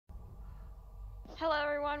Hello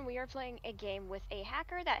everyone, we are playing a game with a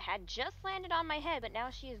hacker that had just landed on my head, but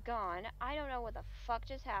now she is gone. I don't know what the fuck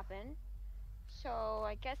just happened. So,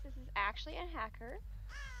 I guess this is actually a hacker.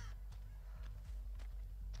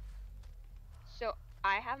 So,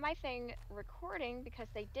 I have my thing recording because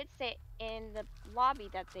they did say in the lobby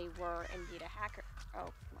that they were indeed a hacker. Oh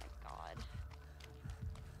my god.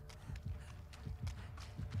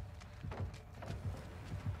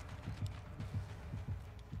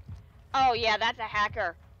 Oh yeah, that's a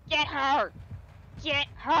hacker. Get her! Get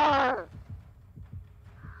her!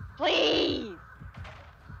 Please!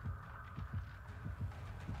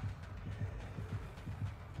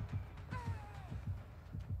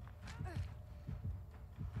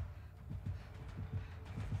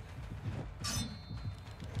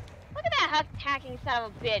 Look at that hacking son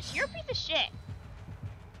of a bitch. You're a piece of shit.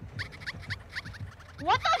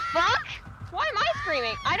 What the fuck? Why am I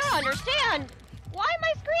screaming? I don't understand. Why am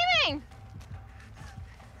I screaming?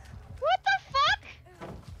 What the fuck?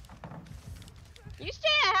 You stay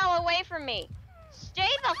the hell away from me. Stay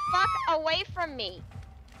the fuck away from me.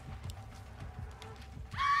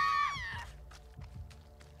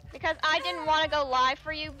 Because I didn't want to go live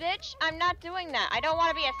for you, bitch. I'm not doing that. I don't want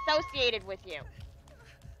to be associated with you.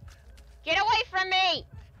 Get away from me.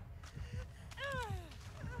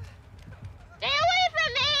 Stay away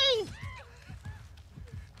from me.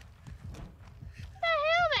 What the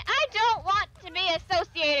hell, man? I don't want to be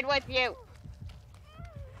associated with you.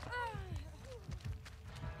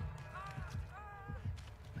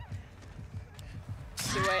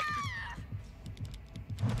 Do it.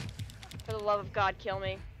 For the love of God, kill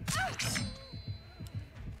me.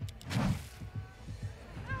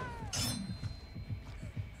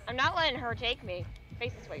 I'm not letting her take me.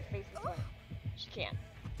 Face this way, face this way. She can't.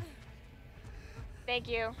 Thank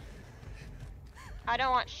you. I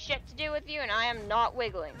don't want shit to do with you, and I am not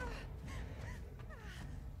wiggling.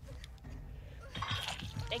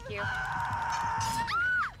 Thank you.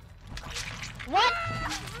 What?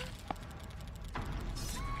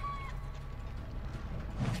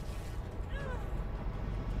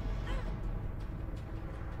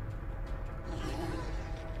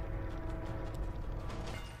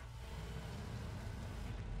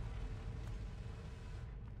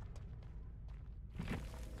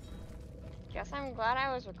 Guess I'm glad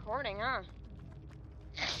I was recording, huh?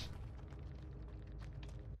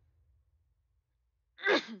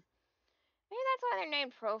 Maybe that's why they're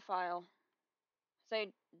named Profile. So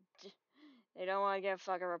they don't want to get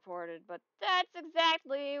fucking reported, but that's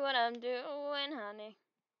exactly what I'm doing, honey.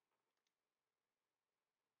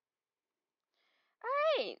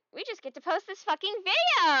 Alright, we just get to post this fucking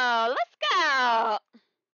video! Let's go!